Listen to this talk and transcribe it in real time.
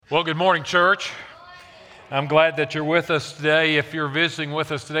Well, good morning, church. I'm glad that you're with us today. If you're visiting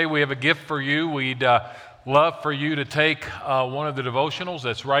with us today, we have a gift for you. We'd love for you to take one of the devotionals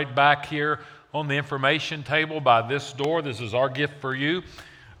that's right back here on the information table by this door. This is our gift for you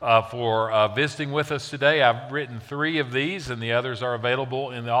for visiting with us today. I've written 3 of these, and the others are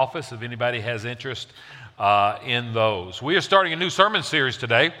available in the office if anybody has interest in those. We are starting a new sermon series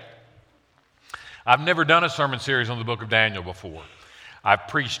today. I've never done a sermon series on the book of Daniel before. I've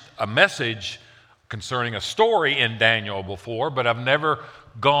preached a message concerning a story in Daniel before, but I've never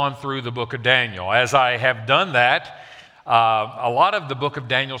gone through the book of Daniel. As I have done that, a lot of the book of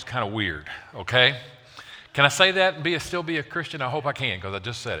Daniel is kind of weird, okay? Can I say that and still be a Christian? I hope I can, because I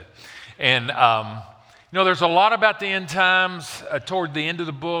just said it. And, there's a lot about the end times toward the end of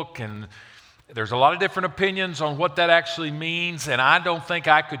the book, and there's a lot of different opinions on what that actually means, and I don't think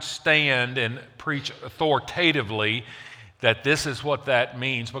I could stand and preach authoritatively that this is what that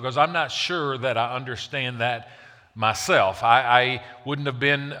means, because I'm not sure that I understand that myself. I wouldn't have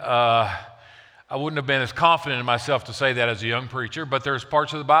been as confident in myself to say that as a young preacher, but there's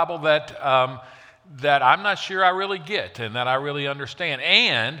parts of the Bible that I'm not sure I really get and that I really understand,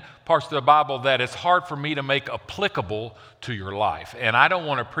 and parts of the Bible that it's hard for me to make applicable to your life. And I don't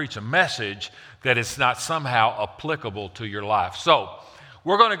want to preach a message that is not somehow applicable to your life. So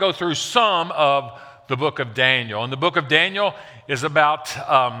we're going to go through some of the book of Daniel. And the book of Daniel is about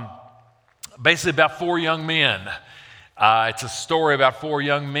basically about 4 young men. It's a story about 4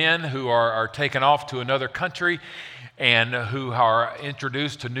 young men who are taken off to another country and who are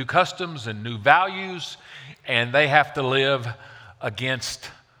introduced to new customs and new values, and they have to live against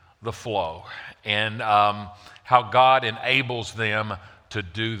the flow. And how God enables them to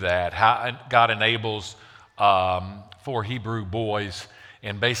do that. How God enables 4 Hebrew boys.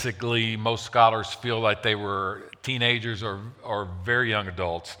 And basically, most scholars feel like they were teenagers or very young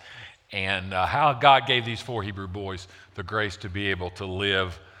adults. And how God gave these 4 Hebrew boys the grace to be able to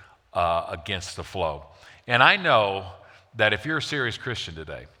live against the flow. And I know that if you're a serious Christian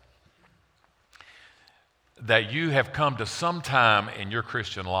today, that you have come to some time in your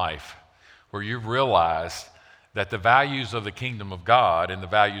Christian life where you've realized that the values of the kingdom of God and the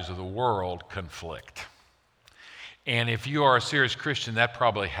values of the world conflict. And if you are a serious Christian, that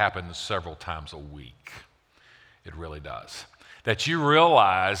probably happens several times a week. It really does. That you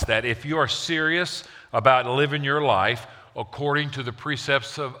realize that if you are serious about living your life according to the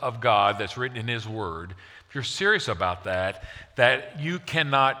precepts of God that's written in His Word, if you're serious about that, that you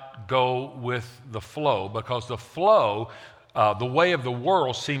cannot go with the flow, because the flow, the way of the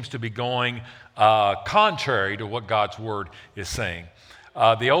world seems to be going contrary to what God's Word is saying.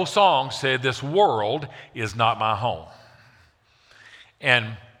 The old song said, "This world is not my home."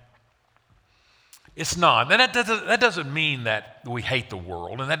 And it's not. And that doesn't mean that we hate the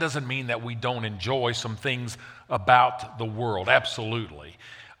world, and that doesn't mean that we don't enjoy some things about the world, absolutely.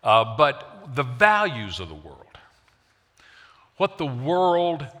 But the values of the world, what the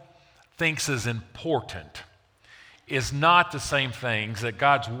world thinks is important, is not the same things that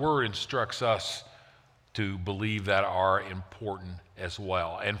God's Word instructs us to believe that are important as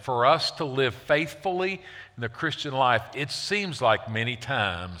well. And for us to live faithfully in the Christian life, it seems like many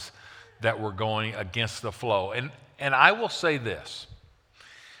times that we're going against the flow. And I will say this: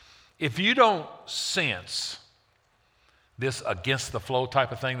 if you don't sense this against the flow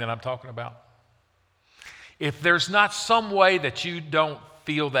type of thing that I'm talking about, if there's not some way that you don't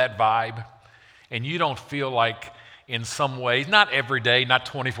feel that vibe, and you don't feel like in some ways, not every day, not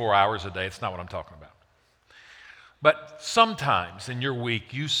 24 hours a day, it's not what I'm talking about, but sometimes in your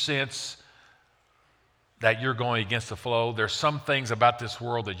week, you sense that you're going against the flow. There's some things about this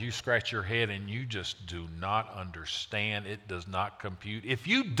world that you scratch your head and you just do not understand. It does not compute. If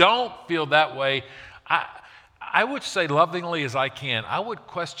you don't feel that way, I would say lovingly as I can, I would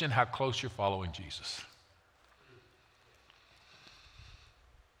question how close you're following Jesus.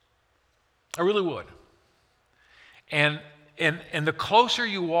 I really would. And the closer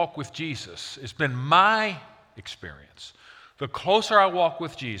you walk with Jesus, it's been my experience. The closer I walk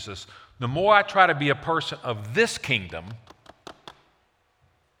with Jesus, the more I try to be a person of this kingdom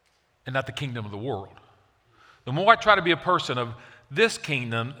and not the kingdom of the world. The more I try to be a person of this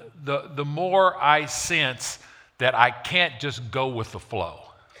kingdom, the more I sense that I can't just go with the flow.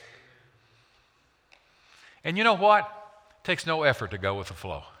 And you know what? It takes no effort to go with the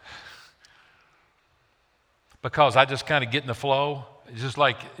flow. Because I just kind of get in the flow. It's just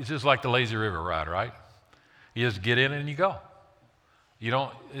like the lazy river ride, right? You just get in it and you go. It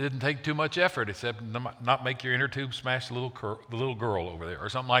didn't take too much effort except not make your inner tube smash the little girl over there or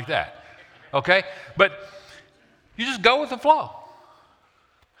something like that. Okay? But you just go with the flow.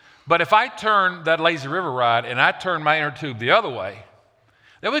 But if I turn that lazy river ride and I turn my inner tube the other way,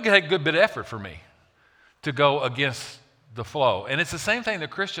 that would take a good bit of effort for me to go against the flow. And it's the same thing the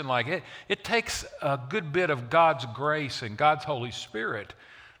Christian life. It takes a good bit of God's grace and God's Holy Spirit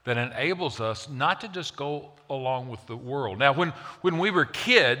that enables us not to just go along with the world. Now, when we were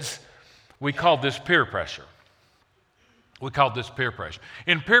kids, we called this peer pressure.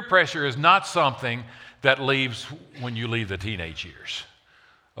 And peer pressure is not something that leaves when you leave the teenage years.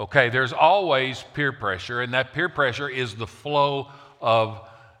 Okay, there's always peer pressure, and that peer pressure is the flow of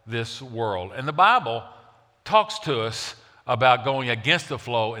this world. And the Bible talks to us about going against the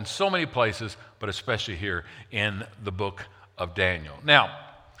flow in so many places, but especially here in the book of Daniel. Now,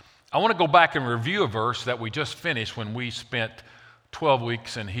 I want to go back and review a verse that we just finished when we spent 12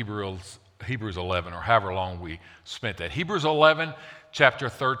 weeks in Hebrews 11, or however long we spent that. Hebrews 11, chapter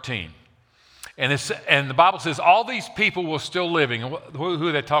 13. And the Bible says, all these people were still living. And who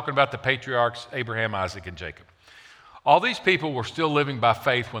are they talking about? The patriarchs, Abraham, Isaac, and Jacob. All these people were still living by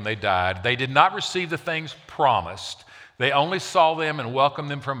faith when they died. They did not receive the things promised. They only saw them and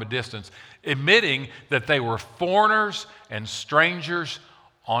welcomed them from a distance, admitting that they were foreigners and strangers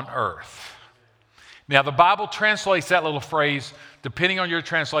on earth. Now, the Bible translates that little phrase, depending on your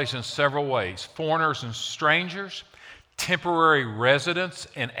translation, several ways. Foreigners and strangers, temporary residents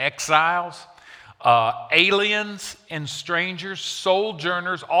and exiles, aliens and strangers,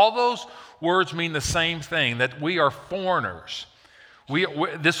 sojourners. All those words mean the same thing, that we are foreigners.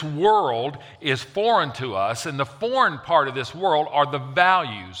 This world is foreign to us, and the foreign part of this world are the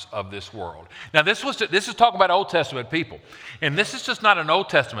values of this world. Now, this is talking about Old Testament people, and this is just not an Old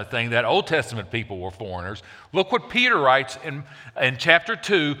Testament thing, that Old Testament people were foreigners. Look what Peter writes in chapter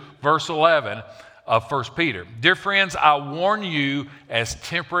 2, verse 11 of 1 Peter. Dear friends, I warn you as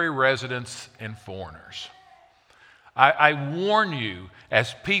temporary residents and foreigners. I warn you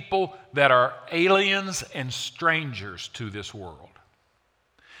as people that are aliens and strangers to this world.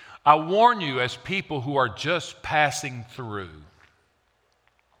 I warn you as people who are just passing through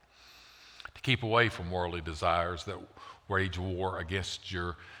to keep away from worldly desires that wage war against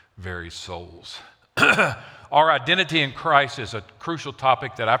your very souls. Our identity in Christ is a crucial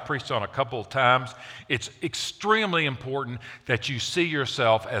topic that I've preached on a couple of times. It's extremely important that you see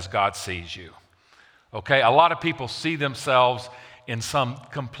yourself as God sees you. Okay, a lot of people see themselves in some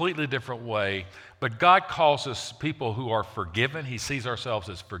completely different way, but God calls us people who are forgiven. He sees ourselves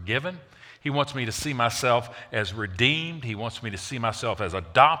as forgiven. He wants me to see myself as redeemed. He wants me to see myself as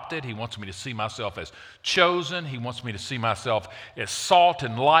adopted. He wants me to see myself as chosen. He wants me to see myself as salt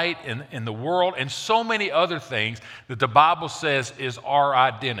and light in the world, and so many other things that the Bible says is our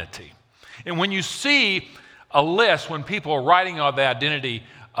identity. And when you see a list, when people are writing on the identity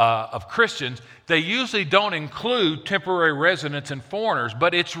of Christians, they usually don't include temporary residents and foreigners,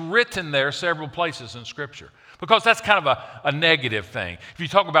 but it's written there several places in Scripture. Because that's kind of a negative thing. If you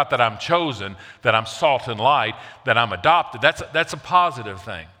talk about that I'm chosen, that I'm salt and light, that I'm adopted, that's a positive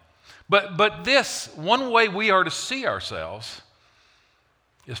thing. But this, one way we are to see ourselves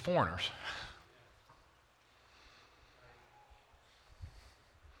is foreigners.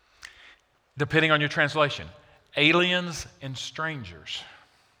 Depending on your translation, aliens and strangers.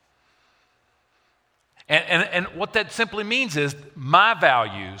 And what that simply means is my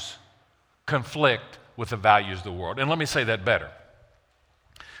values conflict with the values of the world. And let me say that better.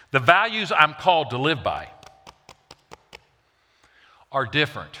 The values I'm called to live by are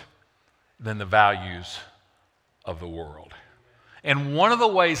different than the values of the world. And one of the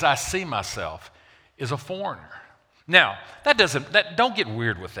ways I see myself is a foreigner. Now, don't get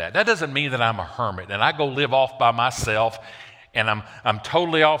weird with that. That doesn't mean that I'm a hermit and I go live off by myself and I'm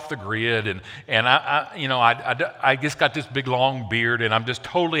totally off the grid, and I just got this big long beard, and I'm just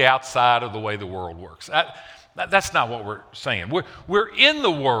totally outside of the way the world works. That's not what we're saying. We're in the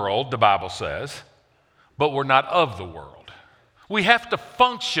world, the Bible says, but we're not of the world. We have to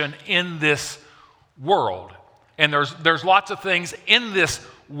function in this world, and there's lots of things in this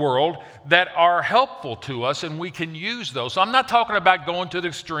world that are helpful to us, and we can use those. So I'm not talking about going to the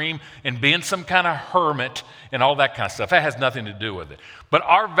extreme and being some kind of hermit and all that kind of stuff. That has nothing to do with it. But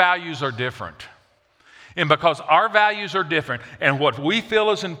our values are different. And because our values are different, and what we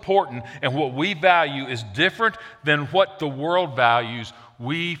feel is important and what we value is different than what the world values,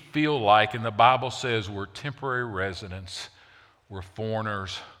 we feel like, and the Bible says, we're temporary residents, we're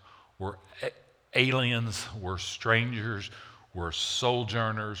foreigners, we're aliens, we're strangers, we're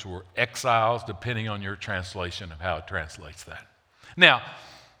sojourners, we're exiles, depending on your translation of how it translates that. Now,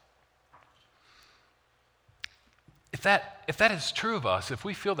 if that is true of us, if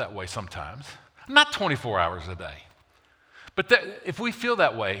we feel that way sometimes, not 24 hours a day, but if we feel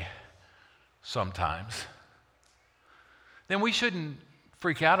that way, sometimes, then we shouldn't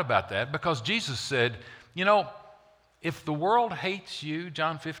freak out about that, because Jesus said, if the world hates you,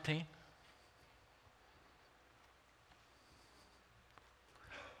 John 15,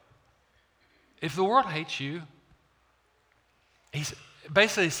 if the world hates you, he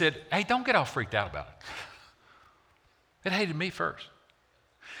basically said, hey, don't get all freaked out about it. It hated me first.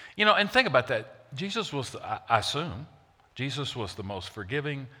 And think about that. Jesus was, I assume, Jesus was the most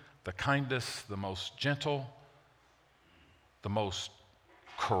forgiving, the kindest, the most gentle, the most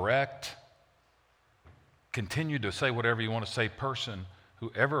correct, continued to say whatever you want to say person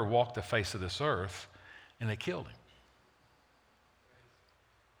who ever walked the face of this earth, and they killed him.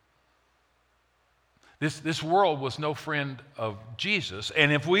 This world was no friend of Jesus,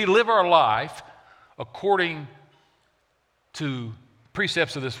 and if we live our life according to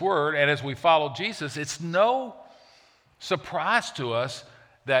precepts of this word, and as we follow Jesus, it's no surprise to us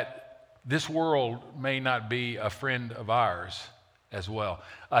that this world may not be a friend of ours as well.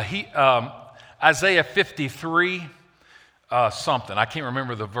 Isaiah 53 something, I can't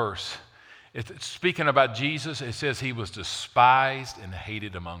remember the verse. It's speaking about Jesus. It says he was despised and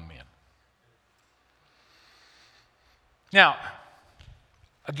hated among men. Now,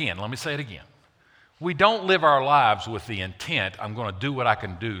 again, let me say it again. We don't live our lives with the intent, I'm going to do what I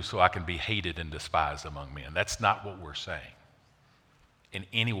can do so I can be hated and despised among men. That's not what we're saying in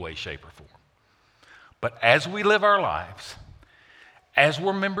any way, shape, or form. But as we live our lives, as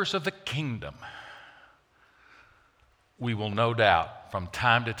we're members of the kingdom, we will no doubt from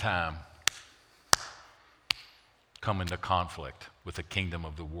time to time come into conflict with the kingdom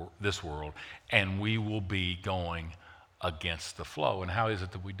of this world, and we will be going against the flow. And how is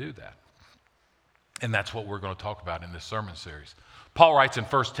it that we do that? And that's what we're going to talk about in this sermon series. Paul writes in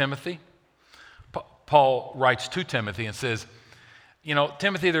 1 Timothy, Paul writes to Timothy and says,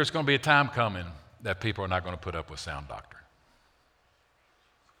 Timothy, there's going to be a time coming that people are not going to put up with sound doctrine.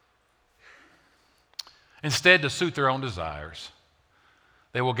 Instead, to suit their own desires,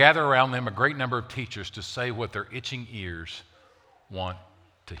 they will gather around them a great number of teachers to say what their itching ears want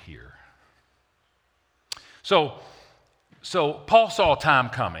to hear. So Paul saw a time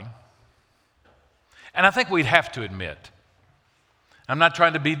coming, and I think we'd have to admit, I'm not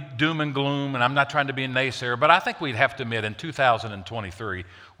trying to be doom and gloom, and I'm not trying to be a naysayer, but I think we'd have to admit in 2023,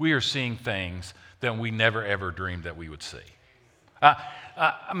 we are seeing things that we never ever dreamed that we would see.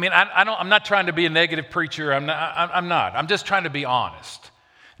 I'm not trying to be a negative preacher. I'm not. I'm just trying to be honest.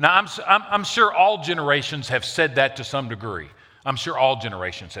 Now, I'm sure all generations have said that to some degree. I'm sure all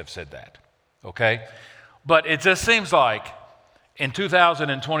generations have said that. Okay? But it just seems like in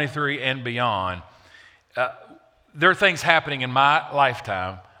 2023 and beyond, there are things happening in my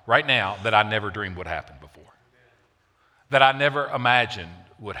lifetime right now that I never dreamed would happen before, that I never imagined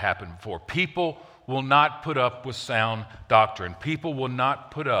would happen before. People will not put up with sound doctrine. People will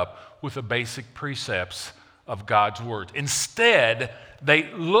not put up with the basic precepts of God's word. Instead, they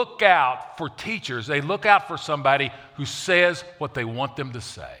look out for teachers. They look out for somebody who says what they want them to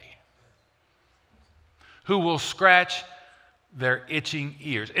say, who will scratch their itching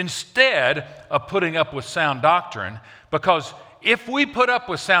ears instead of putting up with sound doctrine. Because if we put up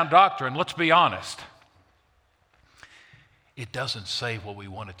with sound doctrine, let's be honest, it doesn't say what we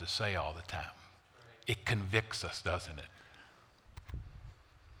want it to say all the time. It convicts us, doesn't it?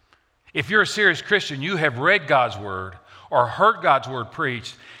 If you're a serious Christian, you have read God's word or heard God's word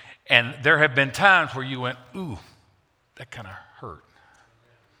preached, and there have been times where you went, ooh, that kind of hurt.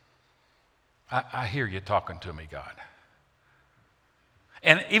 I hear you talking to me, God.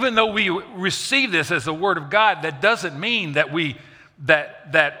 And even though we receive this as the word of God, that doesn't mean that we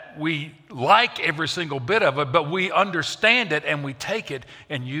like every single bit of it, but we understand it and we take it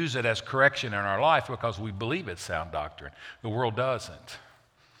and use it as correction in our life because we believe it's sound doctrine. The world doesn't.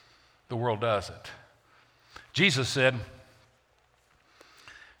 The world doesn't. Jesus says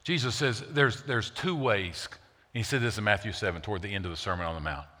there's two ways. He said this in Matthew 7 toward the end of the Sermon on the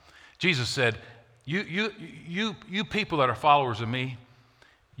Mount. Jesus said, you people that are followers of me,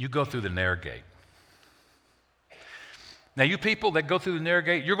 you go through the narrow gate. Now, you people that go through the narrow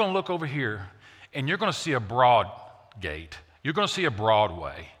gate, you're going to look over here, and you're going to see a broad gate. You're going to see a broad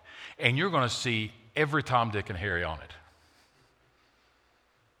way, and you're going to see every Tom, Dick, and Harry on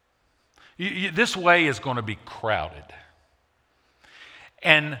it. This way is going to be crowded.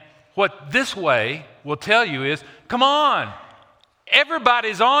 And what this way will tell you is, come on,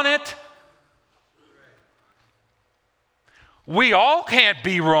 everybody's on it. We all can't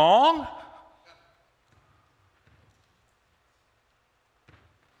be wrong.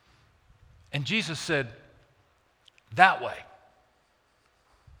 And Jesus said, that way,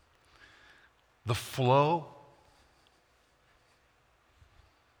 the flow,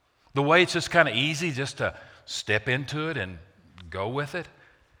 the way it's just kind of easy just to step into it and go with it.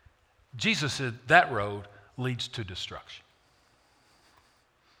 Jesus said that road leads to destruction.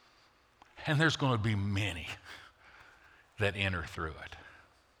 And there's going to be many that enter through it.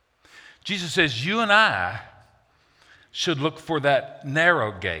 Jesus says you and I should look for that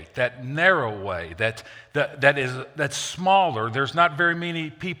narrow gate, that narrow way, that's smaller. There's not very many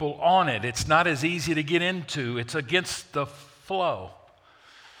people on it. It's not as easy to get into. It's against the flow.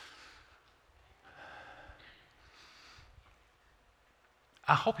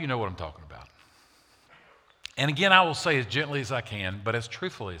 I hope you know what I'm talking about. And again, I will say as gently as I can, but as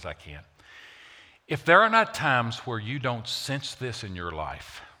truthfully as I can. If there are not times where you don't sense this in your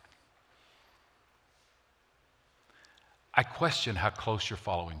life, I question how close you're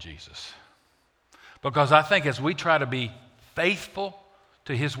following Jesus. Because I think as we try to be faithful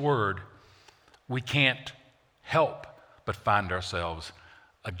to His Word, we can't help but find ourselves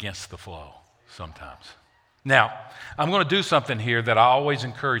against the flow sometimes. Now, I'm going to do something here that I always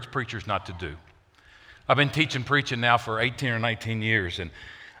encourage preachers not to do. I've been preaching now for 18 or 19 years, and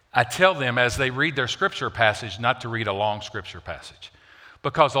I tell them as they read their scripture passage not to read a long scripture passage.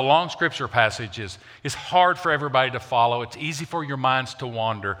 Because a long scripture passage is hard for everybody to follow. It's easy for your minds to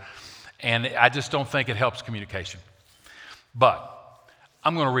wander, and I just don't think it helps communication. But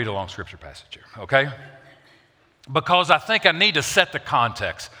I'm going to read a long scripture passage here, okay? Because I think I need to set the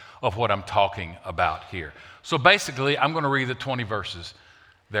context of what I'm talking about here. So basically, I'm going to read the 20 verses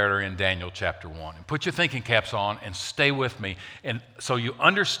that are in Daniel chapter 1. And put your thinking caps on and stay with me, and so you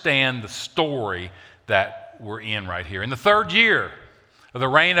understand the story that we're in right here. In the 3rd year of the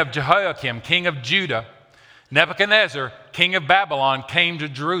reign of Jehoiakim, king of Judah, Nebuchadnezzar, king of Babylon, came to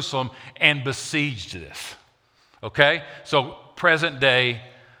Jerusalem and besieged this. Okay? So present day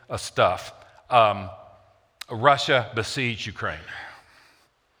stuff. Russia besieged Ukraine.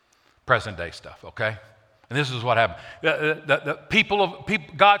 Present day stuff, okay? And this is what happened.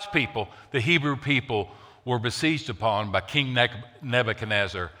 God's people, the Hebrew people, were besieged upon by King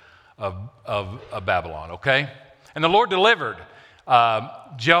Nebuchadnezzar of Babylon, okay? And the Lord delivered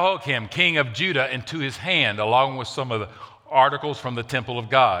Jehoiakim, king of Judah, into his hand, along with some of the articles from the temple of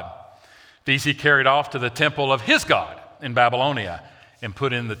God. These he carried off to the temple of his God in Babylonia and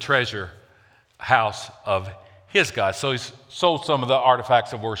put in the treasure house of his God. So he sold some of the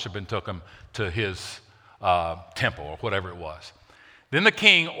artifacts of worship and took them to his temple or whatever it was. Then the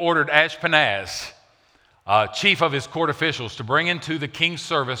king ordered Ashpenaz, chief of his court officials, to bring into the king's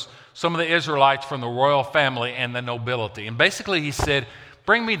service some of the Israelites from the royal family and the nobility. And basically he said,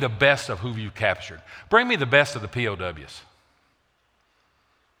 bring me the best of who you captured. Bring me the best of the POWs.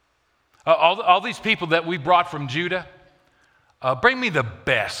 All these people that we brought from Judah, bring me the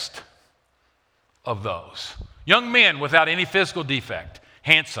best of those. Young men without any physical defect,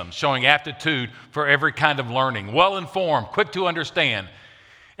 handsome, showing aptitude for every kind of learning, well-informed, quick to understand,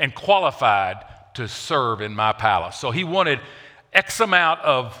 and qualified to serve in my palace. So he wanted X amount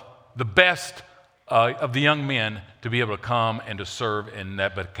of the best of the young men to be able to come and to serve in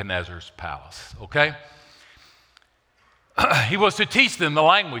Nebuchadnezzar's palace, okay? He was to teach them the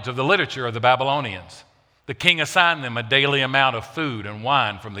language of the literature of the Babylonians. The king assigned them a daily amount of food and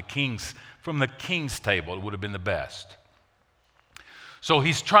wine from the king's table. It would have been the best. So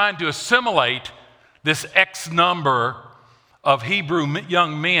he's trying to assimilate this X number of Hebrew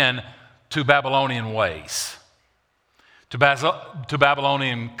young men to Babylonian ways, to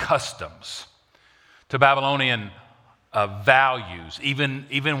Babylonian customs, to Babylonian values,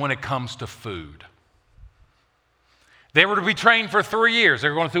 even when it comes to food. They were to be trained for 3 years. They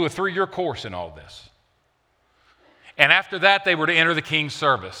were going through a 3-year course in all this. And after that, they were to enter the king's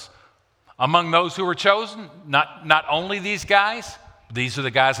service. Among those who were chosen, not only these guys, these are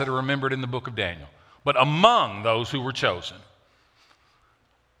the guys that are remembered in the book of Daniel, but among those who were chosen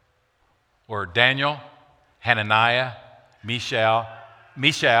were Daniel, Hananiah, Mishael,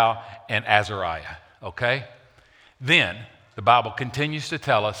 and Azariah, okay? Then the Bible continues to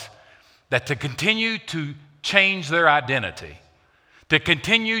tell us that to continue to change their identity, to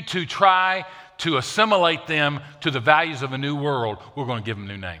continue to try to assimilate them to the values of a new world, we're going to give them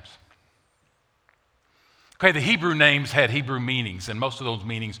new names. Okay, the Hebrew names had Hebrew meanings, and most of those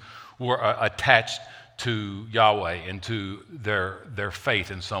meanings were attached to Yahweh and to their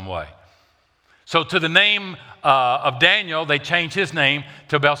faith in some way. So to the name of Daniel, they changed his name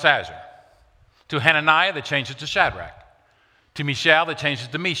to Belshazzar. To Hananiah, they changed it to Shadrach. To Mishael, they changed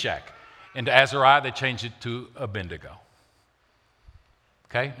it to Meshach. And to Azariah, they changed it to Abednego.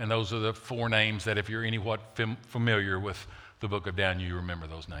 Okay, and those are the 4 names that if you're anywhat familiar with the book of Daniel, you remember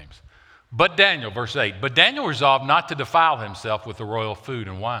those names. But Daniel, verse 8, but Daniel resolved not to defile himself with the royal food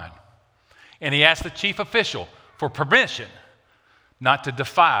and wine. And he asked the chief official for permission not to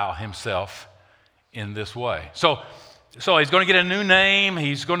defile himself in this way. So he's going to get a new name,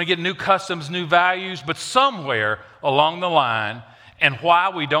 he's going to get new customs, new values, but somewhere along the line, and why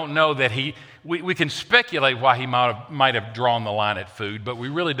we don't know that we can speculate why he might have drawn the line at food, but we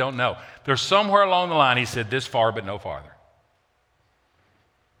really don't know. There's somewhere along the line he said this far but no farther.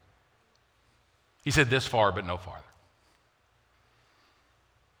 He said this far but no farther.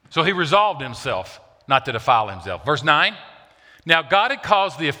 So he resolved himself not to defile himself. Verse 9, now God had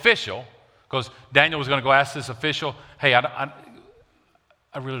caused the official, because Daniel was going to go ask this official, hey, I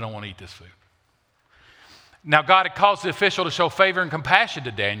really don't want to eat this food. Now God had caused the official to show favor and compassion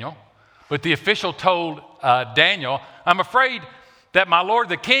to Daniel, but the official told Daniel, I'm afraid that my lord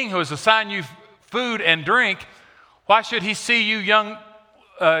the king, who has assigned you food and drink, why should he see you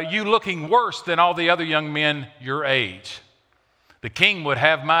you looking worse than all the other young men your age? The king would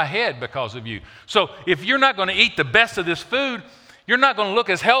have my head because of you. So if you're not going to eat the best of this food, you're not going to look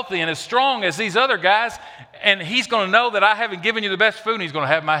as healthy and as strong as these other guys, and he's going to know that I haven't given you the best food, and he's going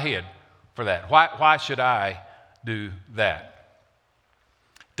to have my head for that. Why should I do that?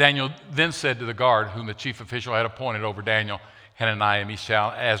 Daniel then said to the guard, whom the chief official had appointed over Daniel, Hananiah,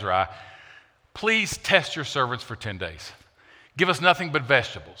 Mishael, and Azariah, please test your servants for 10 days. Give us nothing but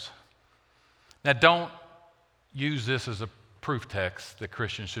vegetables. Now, don't use this as a proof text that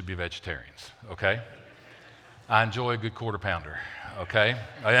Christians should be vegetarians, okay? I enjoy a good quarter pounder, okay?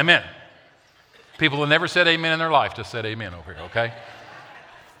 Amen. People who never said amen in their life just said amen over here, okay?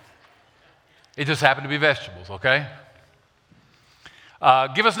 It just happened to be vegetables, okay?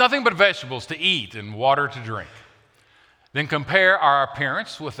 Give us nothing but vegetables to eat and water to drink. Then compare our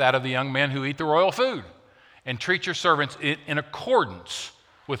appearance with that of the young men who eat the royal food, and treat your servants in accordance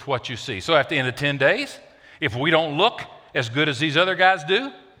with what you see. So at the end of 10 days, if we don't look as good as these other guys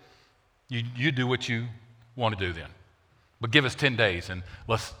do, you do what you want to do then. But give us 10 days and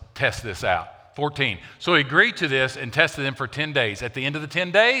let's test this out. 14. So he agreed to this and tested them for 10 days. At the end of the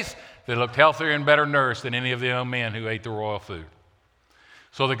 10 days, they looked healthier and better nourished than any of the young men who ate the royal food.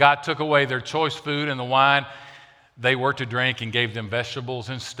 So the God took away their choice food and the wine they were to drink and gave them vegetables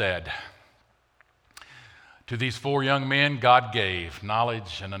instead. To these 4 young men, God gave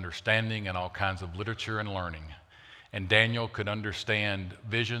knowledge and understanding and all kinds of literature and learning. And Daniel could understand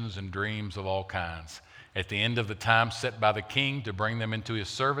visions and dreams of all kinds. At the end of the time set by the king to bring them into his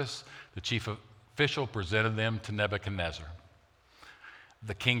service, the chief official presented them to Nebuchadnezzar.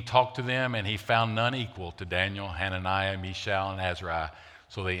 The king talked to them, and he found none equal to Daniel, Hananiah, Mishael, and Azariah.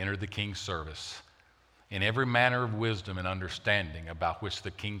 So they entered the king's service. In every manner of wisdom and understanding about which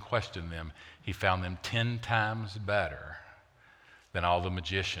the king questioned them, he found them 10 times better than all the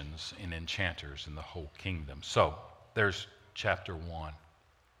magicians and enchanters in the whole kingdom. So there's chapter 1.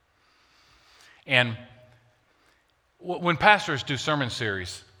 And when pastors do sermon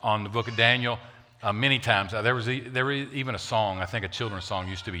series on the book of Daniel, many times, there was even a song, I think a children's song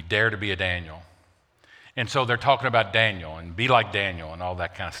used to be, Dare to be a Daniel. And so they're talking about Daniel and be like Daniel and all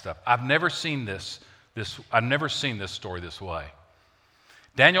that kind of stuff. I've never seen this story this way.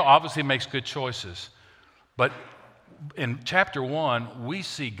 Daniel obviously makes good choices, but in chapter 1, we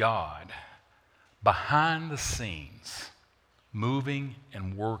see God behind the scenes moving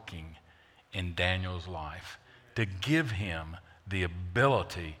and working in Daniel's life to give him the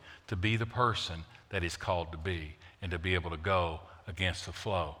ability to be the person that he's called to be and to be able to go against the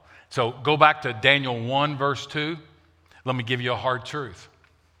flow. So go back to Daniel 1, verse 2. Let me give you a hard truth.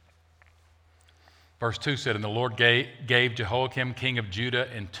 Verse 2 said, and the Lord gave Jehoiakim, king of Judah,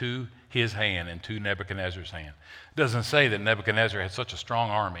 into his hand, into Nebuchadnezzar's hand. It doesn't say that Nebuchadnezzar had such a strong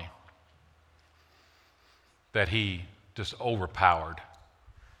army that he just overpowered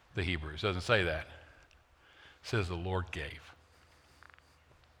the Hebrews. It doesn't say that. It says the Lord gave.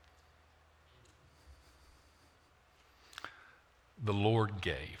 The Lord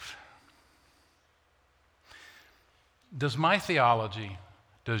gave. Does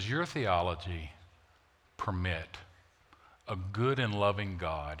your theology permit a good and loving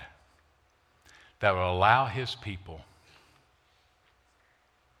God that will allow his people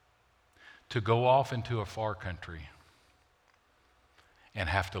to go off into a far country and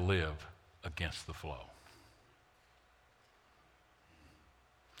have to live against the flow?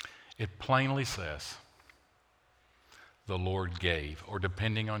 It plainly says, the Lord gave, or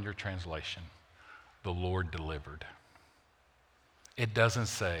depending on your translation, the Lord delivered. It doesn't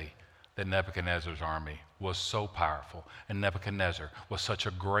say that Nebuchadnezzar's army was so powerful and Nebuchadnezzar was such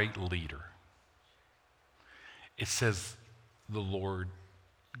a great leader. It says the Lord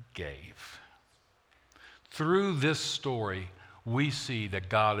gave. Through this story, we see that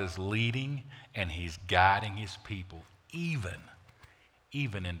God is leading and he's guiding his people, even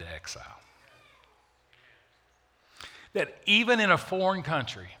into exile. That even in a foreign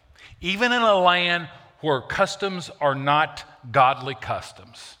country, even in a land where customs are not godly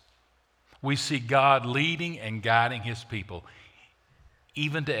customs, we see God leading and guiding his people,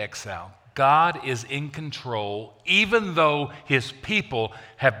 even to exile. God is in control, even though his people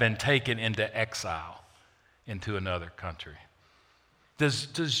have been taken into exile into another country.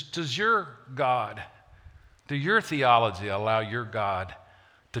 Does your God, do your theology allow your God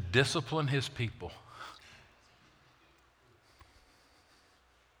to discipline his people?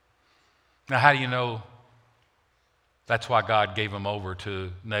 Now, how do you know that's why God gave them over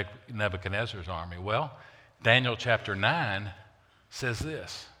to Nebuchadnezzar's army? Well, Daniel chapter 9 says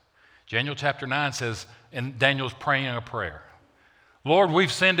this. Daniel chapter 9 says, and Daniel's praying a prayer. Lord,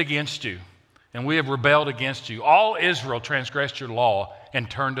 we've sinned against you, and we have rebelled against you. All Israel transgressed your law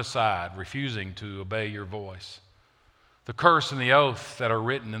and turned aside, refusing to obey your voice. The curse and the oath that are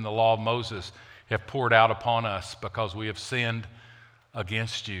written in the law of Moses have poured out upon us because we have sinned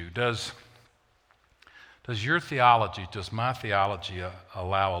against you. Does your theology, does my theology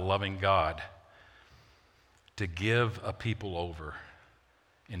allow a loving God to give a people over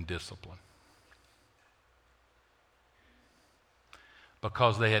in discipline?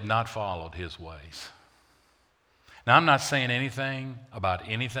 Because they had not followed his ways. Now, I'm not saying anything about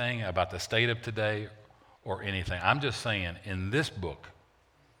the state of today or anything. I'm just saying in this book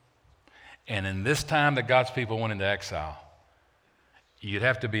and in this time that God's people went into exile, you'd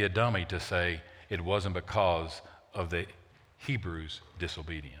have to be a dummy to say it wasn't because of the Hebrews'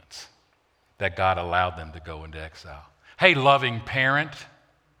 disobedience that God allowed them to go into exile. Hey, loving parent,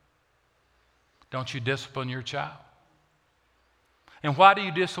 don't you discipline your child? And why do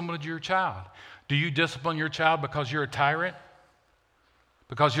you discipline your child? Do you discipline your child because you're a tyrant?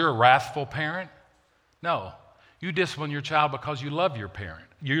 Because you're a wrathful parent? No. You discipline your child because you love your parent.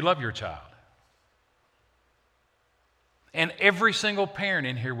 You love your child. And every single parent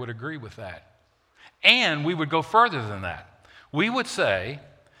in here would agree with that. And we would go further than that. We would say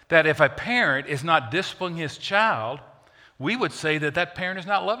that if a parent is not disciplining his child, we would say that that parent is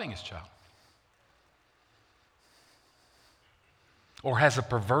not loving his child. Or has a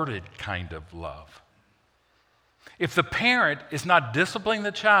perverted kind of love. If the parent is not disciplining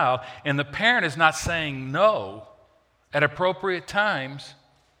the child and the parent is not saying no at appropriate times,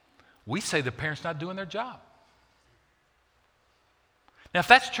 we say the parent's not doing their job. Now, if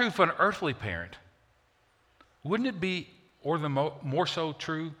that's true for an earthly parent, wouldn't it be more so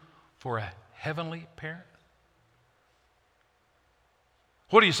true for a heavenly parent?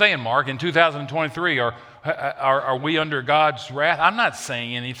 What are you saying, Mark? In 2023, are we under God's wrath? I'm not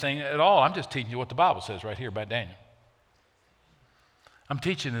saying anything at all. I'm just teaching you what the Bible says right here about Daniel. I'm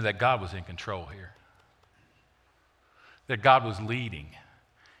teaching you that God was in control here. That God was leading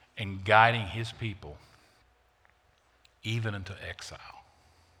and guiding his people even into exile.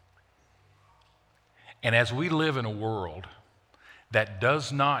 And as we live in a world that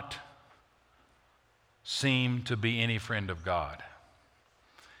does not seem to be any friend of God,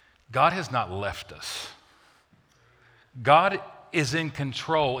 God has not left us. God is in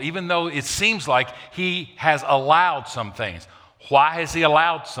control, even though it seems like he has allowed some things. Why has he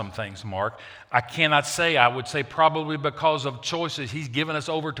allowed some things, Mark? I cannot say. I would say probably because of choices. He's given us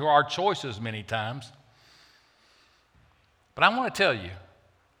over to our choices many times. But I want to tell you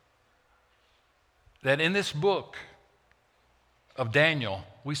that in this book of Daniel,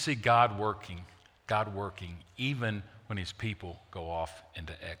 we see God working even when his people go off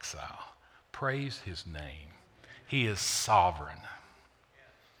into exile. Praise his name. He is sovereign.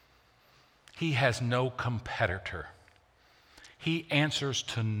 He has no competitor. He answers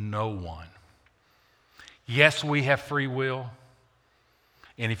to no one. Yes, we have free will.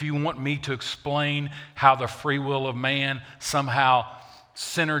 And if you want me to explain how the free will of man somehow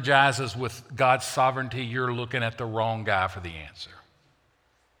synergizes with God's sovereignty, you're looking at the wrong guy for the answer.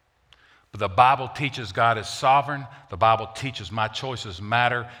 But the Bible teaches God is sovereign. The Bible teaches my choices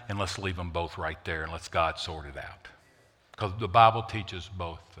matter, and let's leave them both right there and let God sort it out. Because the Bible teaches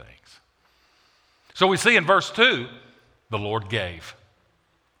both things. So we see in verse 2, the Lord gave.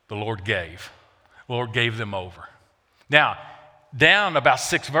 The Lord gave. The Lord gave them over. Now, down about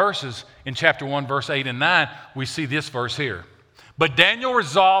 6 verses in chapter 1, verse 8 and 9, we see this verse here. But Daniel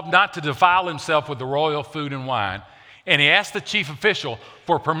resolved not to defile himself with the royal food and wine, and he asked the chief official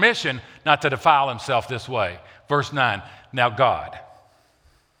for permission not to defile himself this way. Verse 9, now God,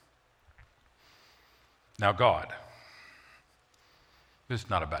 This is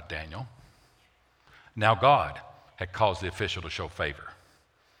not about Daniel. Now God had caused the official to show favor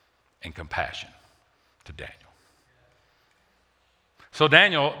and compassion to Daniel. So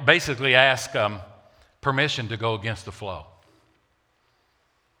Daniel basically asked permission to go against the flow.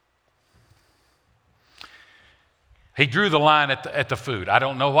 He drew the line at the food. I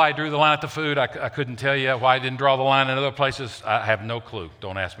don't know why he drew the line at the food. I couldn't tell you why he didn't draw the line in other places. I have no clue.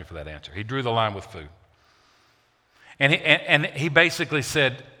 Don't ask me for that answer. He drew the line with food. And he basically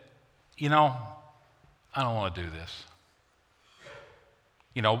said, I don't want to do this.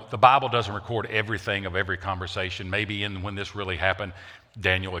 The Bible doesn't record everything of every conversation. Maybe when this really happened,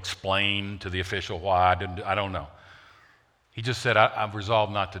 Daniel explained to the official why. I don't know. He just said, I've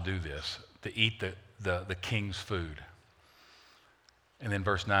resolved not to do this, to eat the king's food. And then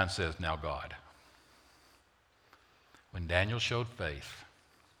verse 9 says, now God. When Daniel showed faith,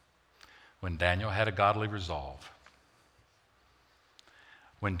 when Daniel had a godly resolve,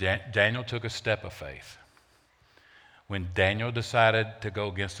 when Daniel took a step of faith, when Daniel decided to go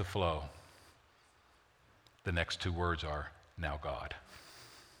against the flow, the next two words are, now God.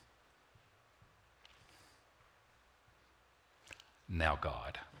 Now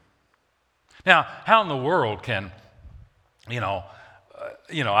God. Now, how in the world can, I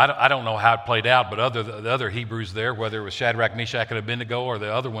don't know how it played out, but the other Hebrews there, whether it was Shadrach, Meshach, and Abednego, or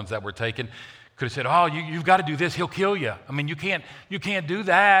the other ones that were taken, could have said, oh, you've got to do this, he'll kill you. I mean, you can't do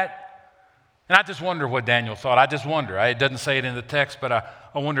that. And I just wonder what Daniel thought. I just wonder. It doesn't say it in the text, but I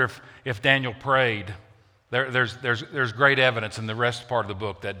wonder if Daniel prayed. There's great evidence in the rest part of the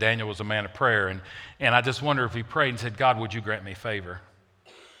book that Daniel was a man of prayer. And I just wonder if he prayed and said, God, would you grant me favor?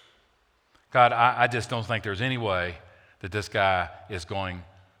 God, I just don't think there's any way that this guy is going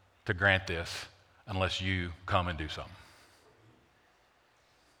to grant this unless you come and do something.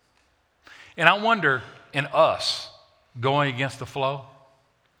 And I wonder, in us going against the flow,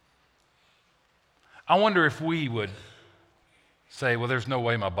 I wonder if we would say, well, there's no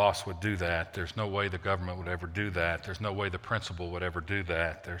way my boss would do that. There's no way the government would ever do that. There's no way the principal would ever do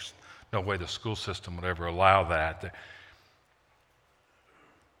that. There's no way the school system would ever allow that.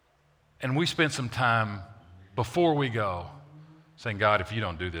 And we spend some time before we go saying, God, if you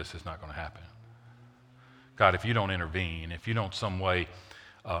don't do this, it's not going to happen. God, if you don't intervene, if you don't some way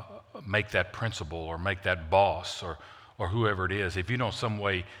make that principal or make that boss or whoever it is, if you don't some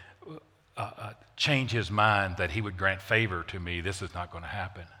way change his mind that he would grant favor to me, this is not going to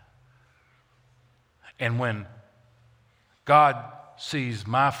happen. And when God sees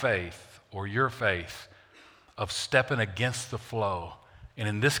my faith or your faith of stepping against the flow, and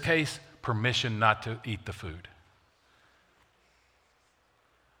in this case, permission not to eat the food,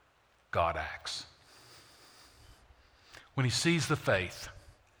 God acts. When he sees the faith,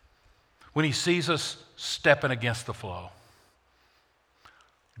 when he sees us stepping against the flow,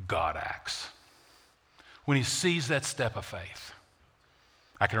 God acts. When he sees that step of faith,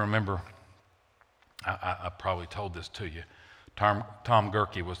 I can remember, I probably told this to you, Tom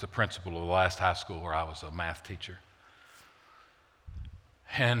Gerke was the principal of the last high school where I was a math teacher.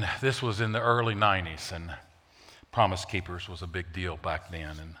 And this was in the early 90s, and Promise Keepers was a big deal back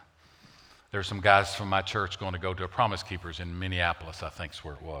then. And there's some guys from my church going to go to a Promise Keepers in Minneapolis, I think is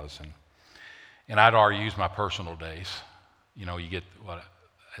where it was. And I'd already used my personal days. You get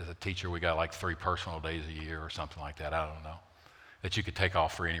as a teacher, we got like 3 personal days a year or something like that. I don't know. That you could take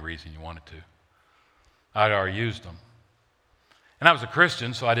off for any reason you wanted to. I'd already used them. And I was a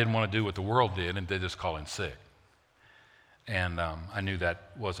Christian, so I didn't want to do what the world did and they just call in sick. And I knew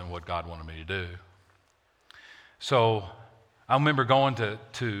that wasn't what God wanted me to do. So I remember going to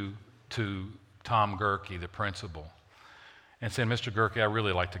Tom Gerke, the principal, and saying, Mr. Gerke, I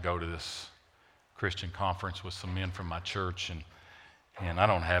really like to go to this Christian conference with some men from my church, and I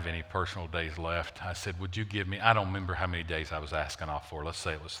don't have any personal days left. I said, would you give me, I don't remember how many days I was asking off for. Let's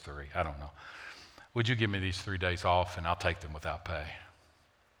say it was 3. I don't know. Would you give me these 3 days off, and I'll take them without pay?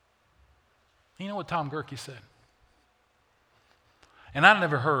 You know what Tom Gerke said? And I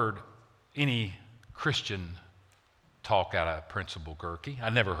never heard any Christian talk out of Principal Gerke. I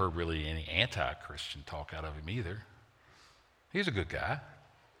never heard really any anti-Christian talk out of him either. He's a good guy.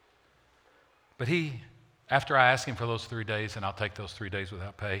 But after I asked him for those 3 days, and I'll take those 3 days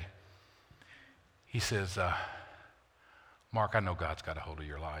without pay, he says, Mark, I know God's got a hold of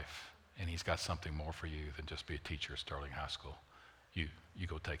your life, and he's got something more for you than just be a teacher at Sterling High School. You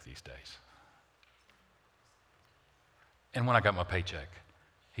go take these days. And when I got my paycheck,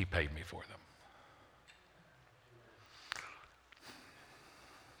 he paid me for them.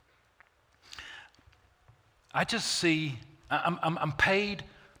 I just see, I'm paid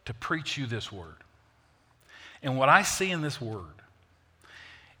to preach you this word. And what I see in this word,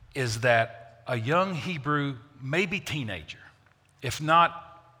 is that a young Hebrew, maybe teenager, if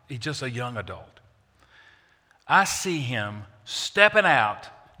not, he's just a young adult. I see him stepping out,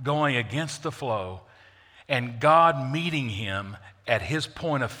 going against the flow, and God meeting him at his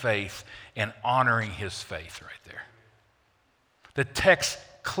point of faith and honoring his faith right there. The text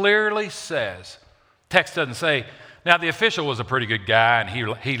clearly says, text doesn't say, now the official was a pretty good guy and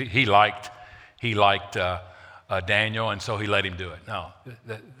he liked Daniel, and so he let him do it. No,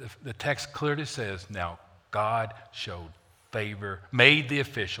 the text clearly says, now God showed favor, made the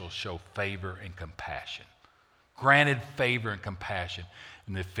official show favor and compassion. Granted favor and compassion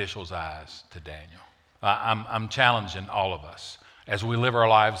in the official's eyes to Daniel. I'm challenging all of us as we live our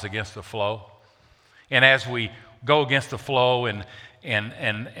lives against the flow, and as we go against the flow and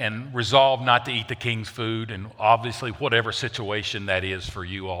resolve not to eat the king's food, and obviously whatever situation that is for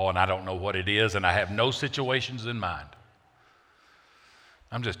you all, and I don't know what it is, and I have no situations in mind.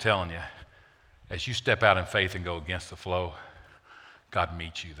 I'm just telling you, as you step out in faith and go against the flow, God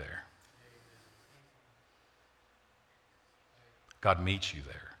meets you there. God meets you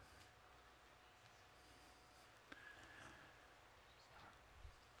there.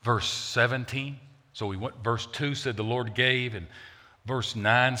 Verse 17, verse 2 said the Lord gave, and verse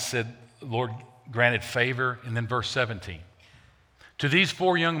 9 said the Lord granted favor, and then verse 17. To these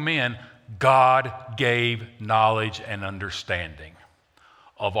 4 young men, God gave knowledge and understanding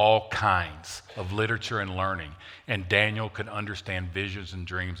of all kinds of literature and learning, and Daniel could understand visions and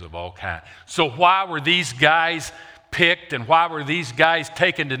dreams of all kinds. So why were these guys picked, and why were these guys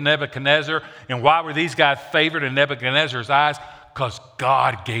taken to Nebuchadnezzar, and why were these guys favored in Nebuchadnezzar's eyes? Because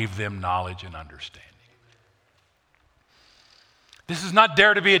God gave them knowledge and understanding. This is not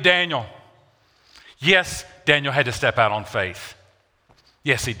dare to be a Daniel. Yes, Daniel had to step out on faith.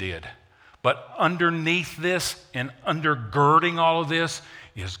 Yes, he did. But underneath this and undergirding all of this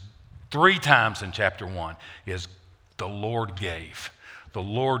is 3 times in chapter 1 is the Lord gave. The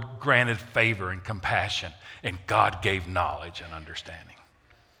Lord granted favor and compassion, and God gave knowledge and understanding.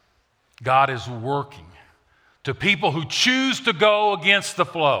 God is working to people who choose to go against the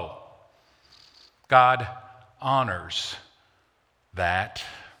flow. God honors that.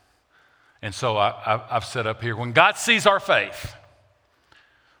 And so I've set up here, when God sees our faith,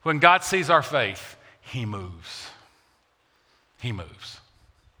 He moves. He moves.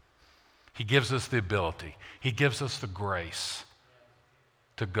 He gives us the ability. He gives us the grace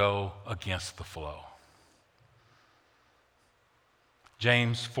to go against the flow.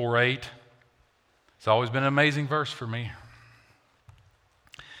 James 4:8. It's always been an amazing verse for me.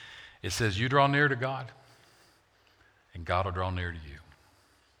 It says, you draw near to God, and God will draw near to you.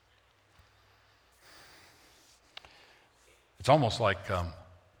 It's almost like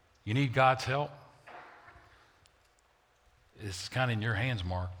you need God's help. It's kind of in your hands,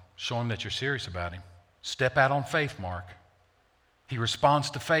 Mark. Show him that you're serious about him. Step out on faith, Mark. He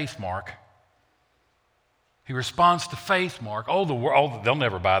responds to faith, Mark. He responds to faith, Mark. Oh, the world, they'll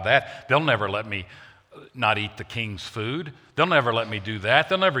never buy that. They'll never let me not eat the king's food. They'll never let me do that.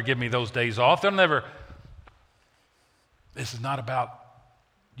 They'll never give me those days off. This is not about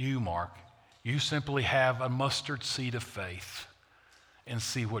you, Mark. You simply have a mustard seed of faith and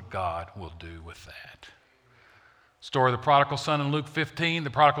see what God will do with that. Story of the prodigal son in Luke 15. The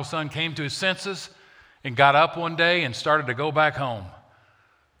prodigal son came to his senses and got up one day and started to go back home.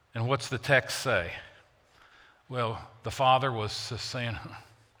 And what's the text say? Well, the father was just saying,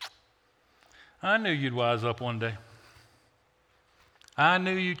 I knew you'd wise up one day. I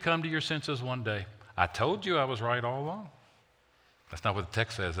knew you'd come to your senses one day. I told you I was right all along. That's not what the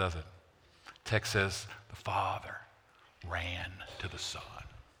text says, does it? The text says the father ran to the son.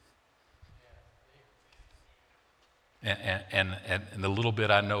 And the little bit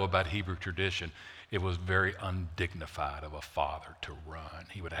I know about Hebrew tradition, it was very undignified of a father to run.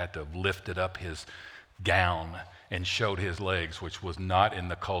 He would have had to have lifted up his gown and showed his legs, which was not in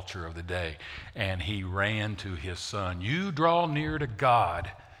the culture of the day. And he ran to his son. You draw near to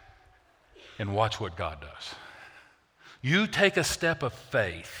God and watch what God does. You take a step of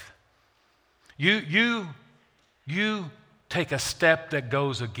faith. You take a step that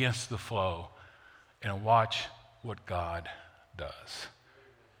goes against the flow and watch what God does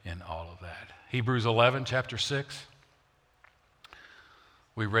in all of that. Hebrews 11, chapter 6.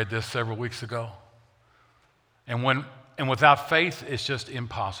 We read this several weeks ago. And without faith, it's just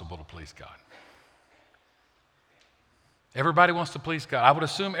impossible to please God. Everybody wants to please God. I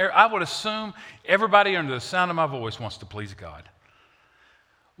would assume everybody under the sound of my voice wants to please God.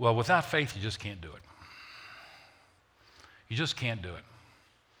 Well, without faith, you just can't do it. You just can't do it.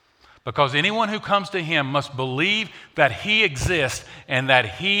 Because anyone who comes to him must believe that he exists and that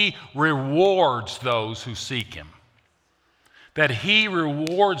he rewards those who seek him. That he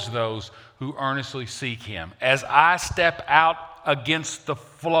rewards those who earnestly seek him. As I step out against the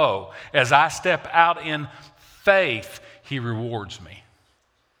flow, as I step out in faith, he rewards me.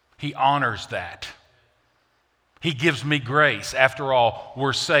 He honors that. He gives me grace. After all,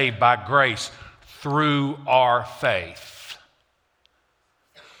 we're saved by grace through our faith.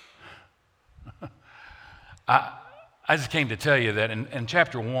 I just came to tell you that in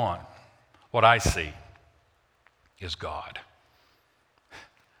chapter 1, what I see is God.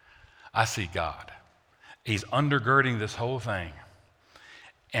 I see God. He's undergirding this whole thing.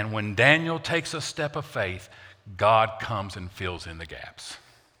 And when Daniel takes a step of faith, God comes and fills in the gaps.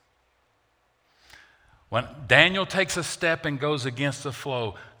 When Daniel takes a step and goes against the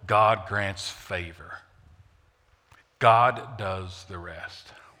flow, God grants favor. God does the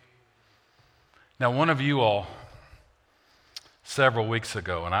rest. Now, one of you all, several weeks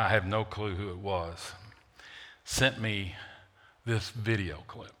ago, and I have no clue who it was, sent me this video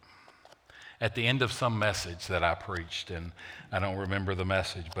clip at the end of some message that I preached, and I don't remember the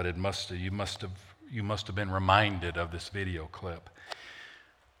message, but you must have been reminded of this video clip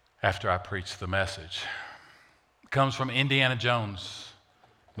after I preached the message. It comes from Indiana Jones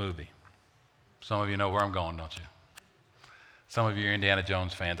movie. Some of you know where I'm going, don't you? Some of you are Indiana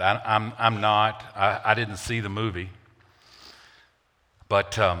Jones fans. I'm not. I didn't see the movie.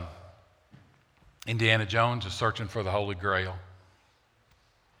 But Indiana Jones is searching for the Holy Grail.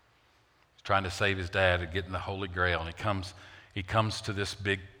 He's trying to save his dad and getting the Holy Grail. And he comes to this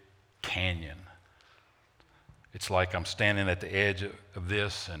big canyon. It's like I'm standing at the edge of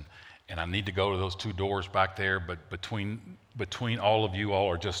this, and I need to go to those two doors back there, but between all of you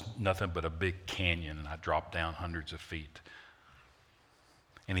all are just nothing but a big canyon, and I drop down hundreds of feet.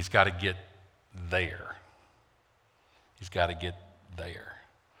 And he's got to get there. He's got to get there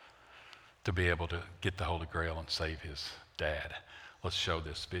to be able to get the Holy Grail and save his dad. Let's show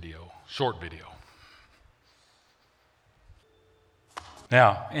this video, short video.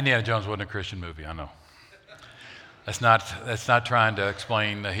 Now, Indiana Jones wasn't a Christian movie, I know. That's not trying to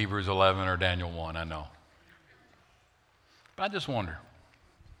explain Hebrews 11 or Daniel 1, I know. But I just wonder.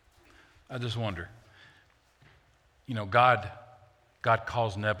 You know, God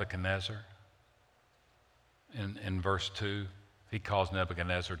calls Nebuchadnezzar in verse 2. He calls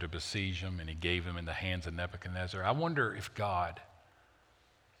Nebuchadnezzar to besiege him, and he gave him in the hands of Nebuchadnezzar. I wonder if God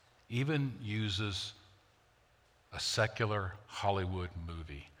even uses a secular Hollywood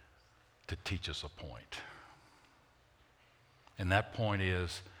movie to teach us a point. And that point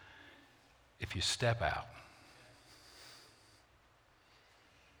is, if you step out,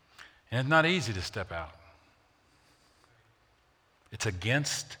 and it's not easy to step out. It's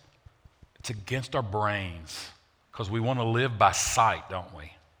against our brains, because we want to live by sight, don't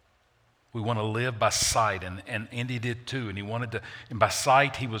we? We want to live by sight, and Indy did too, and by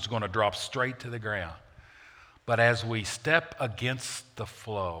sight he was going to drop straight to the ground. But as we step against the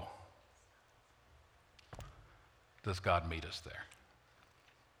flow, does God meet us there?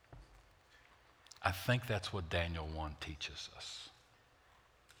 I think that's what Daniel 1 teaches us.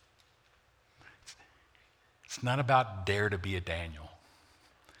 It's not about dare to be a Daniel.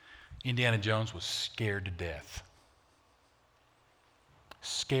 Indiana Jones was scared to death.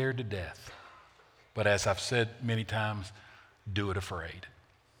 Scared to death. But as I've said many times, do it afraid.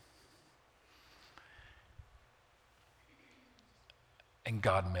 And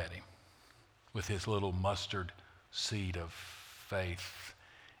God met him with his little mustard seed of faith.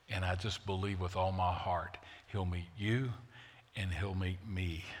 And I just believe with all my heart, he'll meet you and he'll meet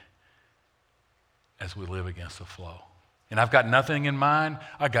me as we live against the flow. And I've got nothing in mind.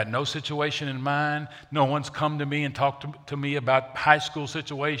 I've got no situation in mind. No one's come to me and talked to me about high school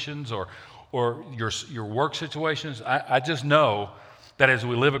situations or your work situations. I just know that as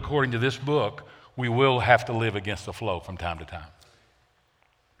we live according to this book, we will have to live against the flow from time to time.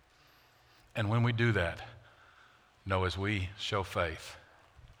 And when we do that, know as we show faith,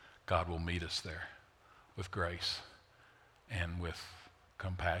 God will meet us there with grace and with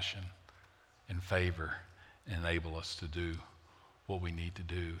compassion and favor, enable us to do what we need to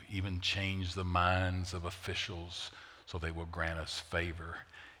do, even change the minds of officials so they will grant us favor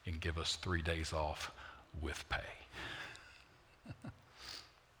and give us 3 days off with pay.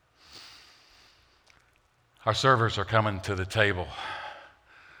 Our servers are coming to the table.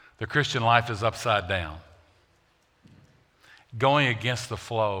 The Christian life is upside down. Going against the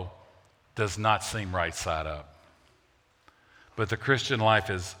flow does not seem right side up. But the Christian life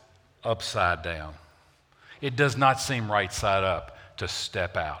is upside down. It does not seem right side up to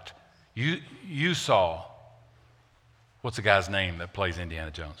step out You saw, what's the guy's name that plays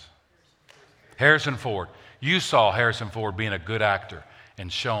Indiana Jones? Harrison Ford. You saw Harrison Ford being a good actor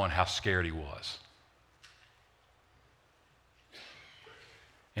and showing how scared he was.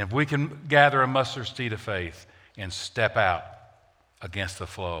 And if we can gather a mustard seed of faith and step out against the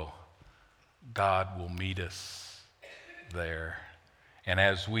flow, God will meet us there. And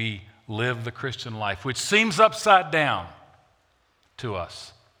as we live the Christian life, which seems upside down to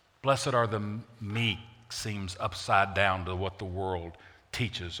us, blessed are the meek seems upside down to what the world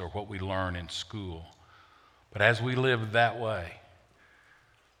teaches or what we learn in school. But as we live that way,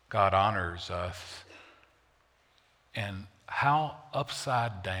 God honors us. And how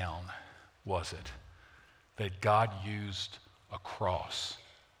upside down was it that God used a cross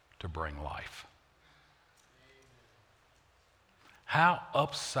to bring life? How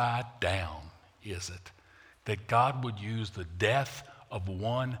upside down is it that God would use the death of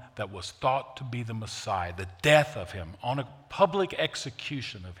one that was thought to be the Messiah, the death of him, on a public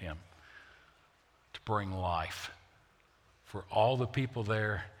execution of him, to bring life for all the people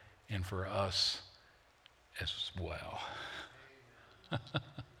there and for us as well?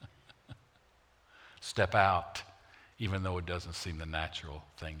 Step out, even though it doesn't seem the natural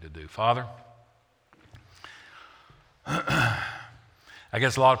thing to do. Father, I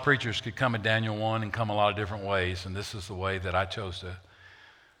guess a lot of preachers could come at Daniel 1 and come a lot of different ways, and this is the way that I chose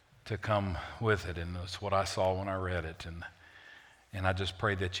to come with it, and it's what I saw when I read it, and I just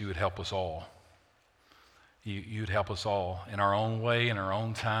pray that you would help us all. You'd help us all in our own way, in our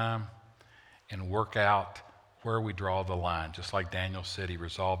own time, and work out where we draw the line. Just like Daniel said, he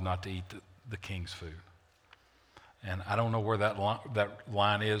resolved not to eat the king's food. And I don't know where that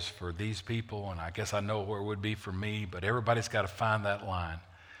line is for these people, and I guess I know where it would be for me, but everybody's got to find that line.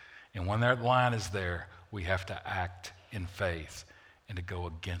 And when that line is there, we have to act in faith and to go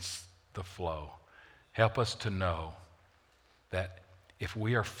against the flow. Help us to know that if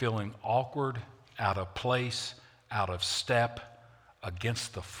we are feeling awkward, out of place, out of step,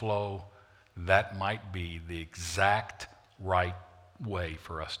 against the flow, that might be the exact right way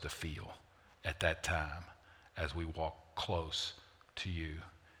for us to feel at that time as we walk close to you.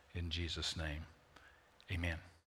 In Jesus' name, amen.